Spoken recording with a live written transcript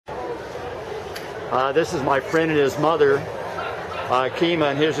This is my friend and his mother,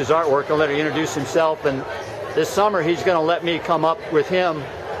 Ahkima, and here's his artwork. I'll let him introduce himself. And this summer he's going to let me come up with him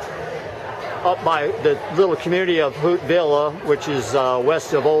up by the little community of Honyumptewa, which is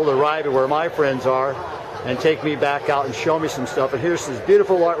west of Old Arriva, where my friends are, and take me back out and show me some stuff. And here's his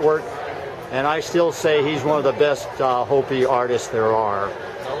beautiful artwork, and I still say he's one of the best Hopi artists there are.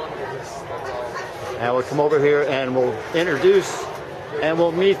 And we'll come over here and we'll introduce and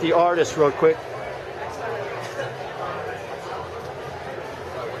we'll meet the artist real quick.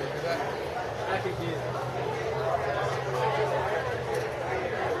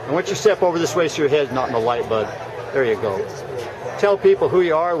 And once you step over this way so your head's not in the light, bud. There you go. Tell people who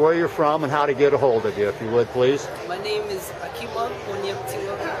you are, where you're from, and how to get a hold of you, if you would, please. My name is Ahkima,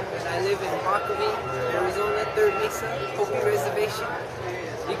 Honyumptewa, and I live in Ahkima, Arizona, 3rd Mesa, Hopi Reservation.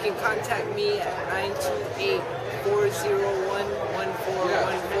 You can contact me at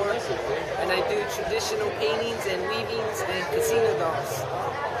 928-401-1414, and I do traditional paintings and weavings and casino dolls.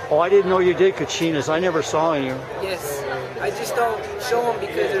 Oh, I didn't know you did kachinas. I never saw you. Yes, I just don't show them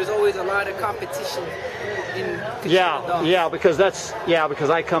because there's always a lot of competition in kachina dolls. Because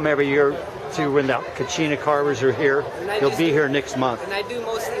I come every year to when the kachina carvers are here. They'll be here next month. And I do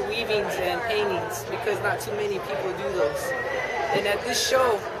mostly weavings and paintings because not too many people do those. And at this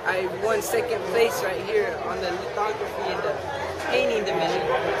show, I won 2nd place right here on the lithography and the painting division.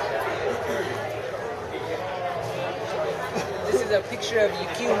 This is a picture of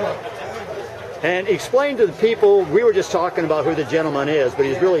Ahkima. And explain to the people, we were just talking about who the gentleman is, but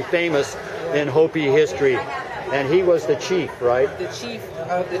he's really famous in Hopi history. And he was the chief, right? The chief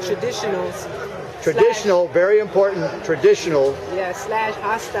of the traditionals. Traditional, very important, traditional. Yeah, slash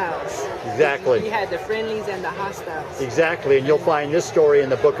hostiles. Exactly. He had the friendlies and the hostiles. Exactly, and you'll find this story in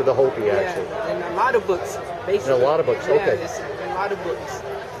the Book of the Hopi, actually. Yeah, and a lot of books, basically. In a lot of books, okay. Yeah, a lot of books.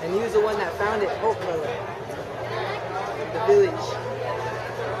 And he was the one that founded Hopi, the village.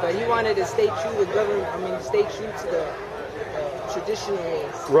 But he wanted to stay true to government, stay true to the traditional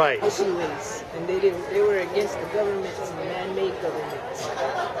ways. Right. Hopi ways. And they were against the governments and man-made governments.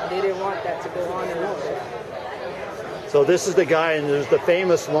 They didn't want that to go on and on. So this is the guy, and there's the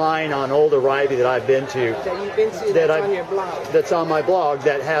famous line on Old Arriva that I've been to. That you've been to, that's on your blog. That's on my blog,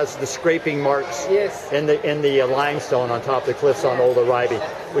 that has the scraping marks in the limestone on top of the cliffs on Old Arriva,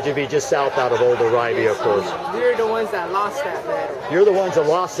 which would be just south out of Old Arriva, of course. We're the ones that lost that battle. You're the ones that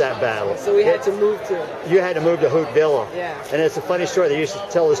lost that battle. So we had to move to... You had to move to Honyumptewa. Yeah. And it's a funny story. They used to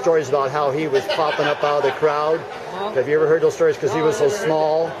tell the stories about how he was popping up out of the crowd. Have you ever heard those stories? Because he was so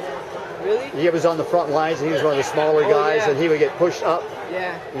small. Really? He was on the front lines, and he was one of the smaller guys, and he would get pushed up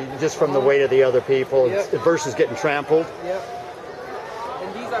just from the weight of the other people versus getting trampled. Yep.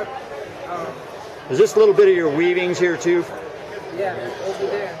 And these are... Is this a little bit of your weavings here, too? Yeah, over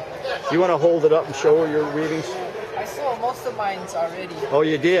there. You want to hold it up and show your weavings? I saw most of mine already. Oh,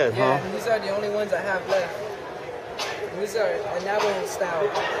 you did, yeah, huh? And these are the only ones I have left. And these are a Navajo style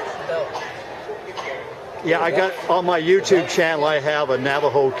belt. Yeah, I got on my YouTube channel, I have a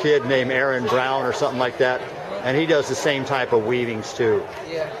Navajo kid named Aaron Brown or something like that, and he does the same type of weavings too.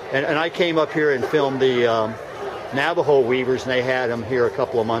 Yeah. And I came up here and filmed the Navajo weavers, and they had them here a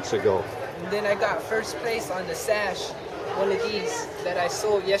couple of months ago. And then I got 1st place on the sash, one of these that I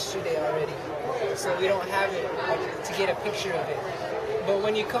sold yesterday already. So we don't have it to get a picture of it. But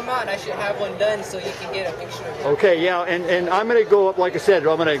when you come out, I should have one done so you can get a picture of it. Okay, yeah, and I'm going to go up, like I said,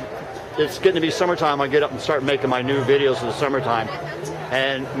 it's getting to be summertime. I get up and start making my new videos in the summertime.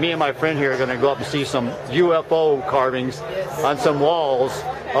 And me and my friend here are going to go up and see some UFO carvings on some walls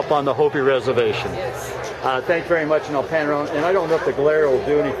up on the Hopi Reservation. Yes. Thanks very much, and I'll pan around. And I don't know if the glare will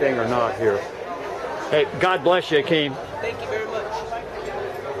do anything or not here. Hey, God bless you, Akeem. Thank you very much.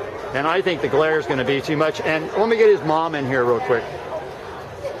 And I think the glare is going to be too much. And let me get his mom in here real quick.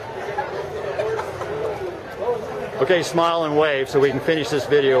 Okay, smile and wave so we can finish this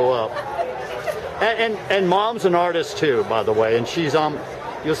video up. And Mom's an artist too, by the way, and she's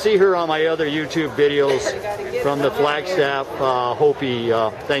you'll see her on my other YouTube videos from the Flagstaff Hopi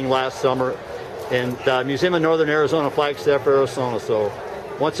thing last summer, and Museum of Northern Arizona, Flagstaff, Arizona. So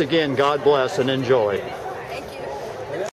once again, God bless and enjoy.